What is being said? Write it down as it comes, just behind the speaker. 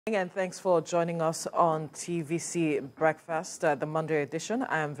And thanks for joining us on TVC Breakfast, the Monday edition.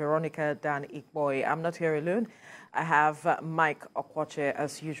 I am Veronica Dan Ikboy. I'm not here alone. I have Mike Okwache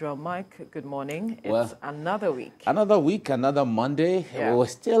as usual. Mike, good morning. It's another week. Another week, another Monday. Yeah. We're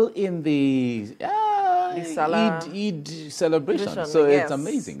still in the Eid celebration. So yes. It's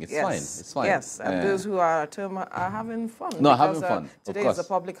amazing. It's fine. It's fine. Yes, and those who are at home are having fun. No, having fun. Today is a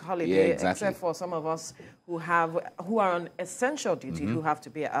public holiday, exactly. except for some of us who are on essential duty, who have to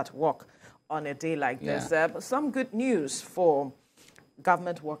be at work on a day like this. But some good news for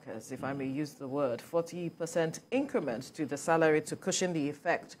government workers, if I may use the word. 40% increment to the salary to cushion the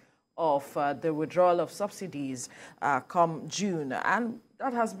effect of the withdrawal of subsidies come June. And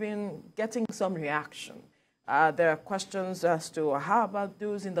that has been getting some reaction. There are questions as to how about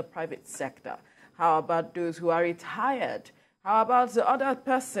those in the private sector? How about those who are retired? How about the other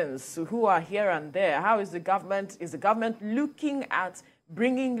persons who are here and there? How is the government looking at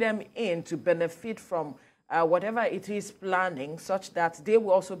bringing them in to benefit from whatever it is planning, such that they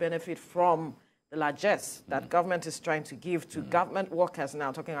will also benefit from the largesse that government is trying to give to government workers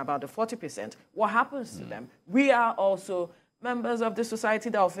now, talking about the 40%. What happens to them? We are also members of the society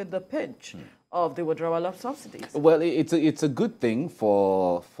that will feel the pinch of the withdrawal of subsidies. Well, it's a good thing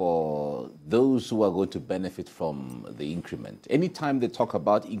for those who are going to benefit from the increment. Anytime they talk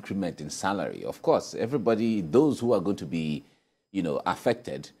about increment in salary, of course, everybody, those who are going to be,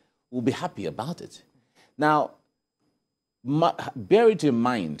 affected, will be happy about it. Now, bear it in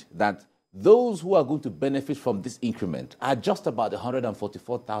mind that those who are going to benefit from this increment are just about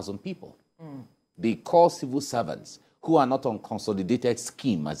 144,000 people. The core civil servants who are not on consolidated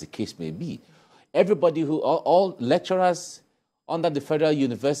scheme, as the case may be. Everybody all lecturers under the federal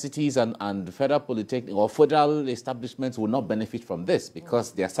universities and the federal polytechnic or federal establishments will not benefit from this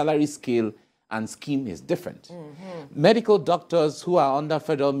because their salary scale and scheme is different. Medical doctors who are under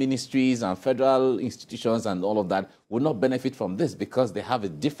federal ministries and federal institutions and all of that will not benefit from this because they have a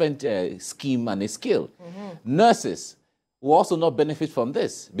different scheme and a scale. Nurses will also not benefit from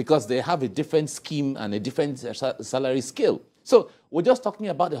this because they have a different scheme and a different salary scale. So we're just talking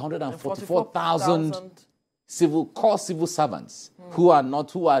about 144,000 core civil servants who are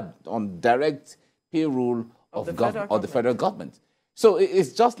on direct payroll of the federal government. So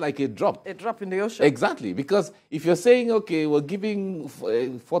it's just like a drop. A drop in the ocean. Exactly, because if you're saying, okay, we're giving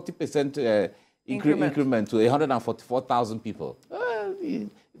 40% increment to 144,000 people,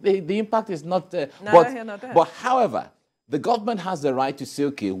 the impact is not there. But however, the government has the right to say,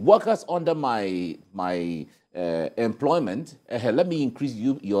 okay, workers under my employment, let me increase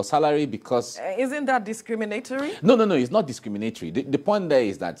your salary because... Isn't that discriminatory? No, it's not discriminatory. The point there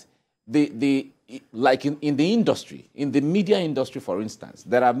is that like in the industry, in the media industry, for instance,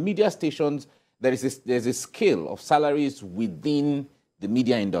 there are media stations, there's a scale of salaries within the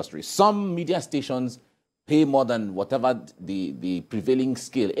media industry. Some media stations pay more than whatever the prevailing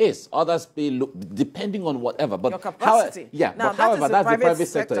scale is. Others pay depending on whatever. But your capacity. However, that's the private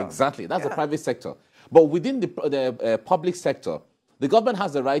sector. Exactly, that's the private sector. But within the public sector, the government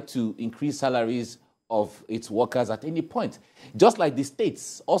has the right to increase salaries of its workers at any point. Just like the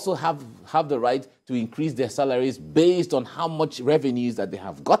states also have the right to increase their salaries based on how much revenues that they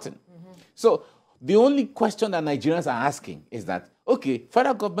have gotten. So the only question that Nigerians are asking is that, okay,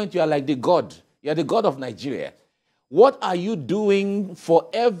 federal government, you are like the God. You are the God of Nigeria. What are you doing for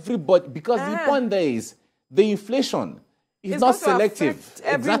everybody? Because the point there is the inflation is not selective.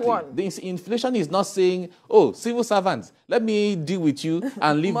 Everyone. Exactly. The inflation is not saying, oh, civil servants, let me deal with you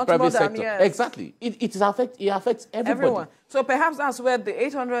and leave private sector. Yes. Exactly. It affects everybody. Everyone. So perhaps that's where the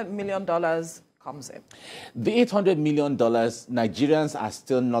 $800 million comes in. The $800 million, Nigerians are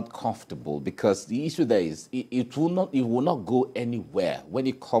still not comfortable because the issue there is it will not go anywhere when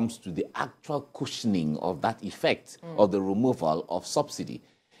it comes to the actual cushioning of that effect of the removal of subsidy.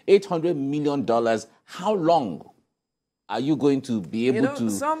 $800 million, how long are you going to be able to...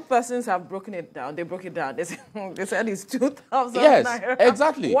 Some persons have broken it down. They broke it down. They said it's 2,000 Yes, naira.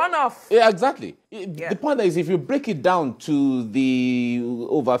 exactly. One off. Yeah, exactly. The point is, if you break it down to the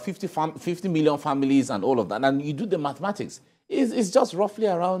over 50 million families and all of that, and you do the mathematics, it's just roughly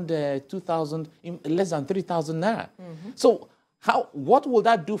around 2,000, less than 3,000 naira. So what will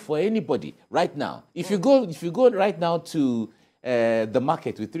that do for anybody right now? If you go right now to the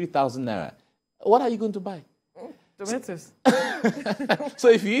market with 3,000 naira, what are you going to buy? Tomatoes. So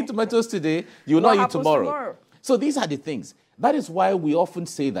if you eat tomatoes today, you will not eat tomorrow. So these are the things. That is why we often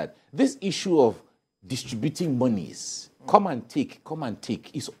say that this issue of distributing monies, come and take,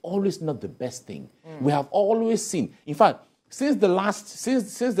 is always not the best thing. We have always seen, in fact, since the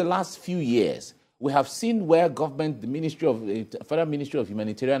last few years, We have seen where government, the Federal Ministry of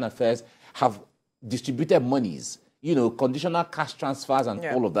Humanitarian Affairs, have distributed monies, you know, conditional cash transfers and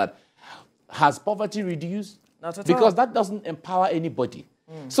all of that. Has poverty reduced? Not at all. Because that doesn't empower anybody.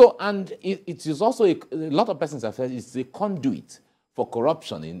 So, and it is also, a lot of persons have said it's a conduit for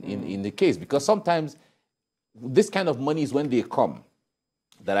corruption in the case, because sometimes this kind of money is when they come.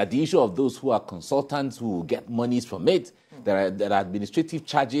 There are the issue of those who are consultants who get monies from it. There are administrative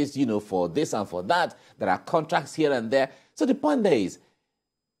charges, you know, for this and for that. There are contracts here and there. So the point there is,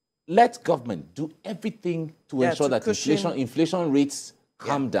 let government do everything to ensure that inflation rates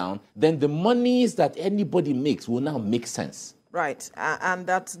come down. Then the monies that anybody makes will now make sense. Right, and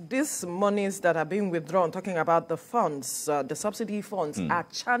that these monies that are being withdrawn, talking about the funds, the subsidy funds, are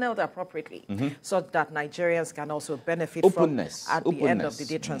channeled appropriately so that Nigerians can also benefit from, at the end of the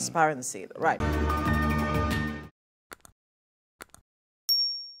day, transparency. Right.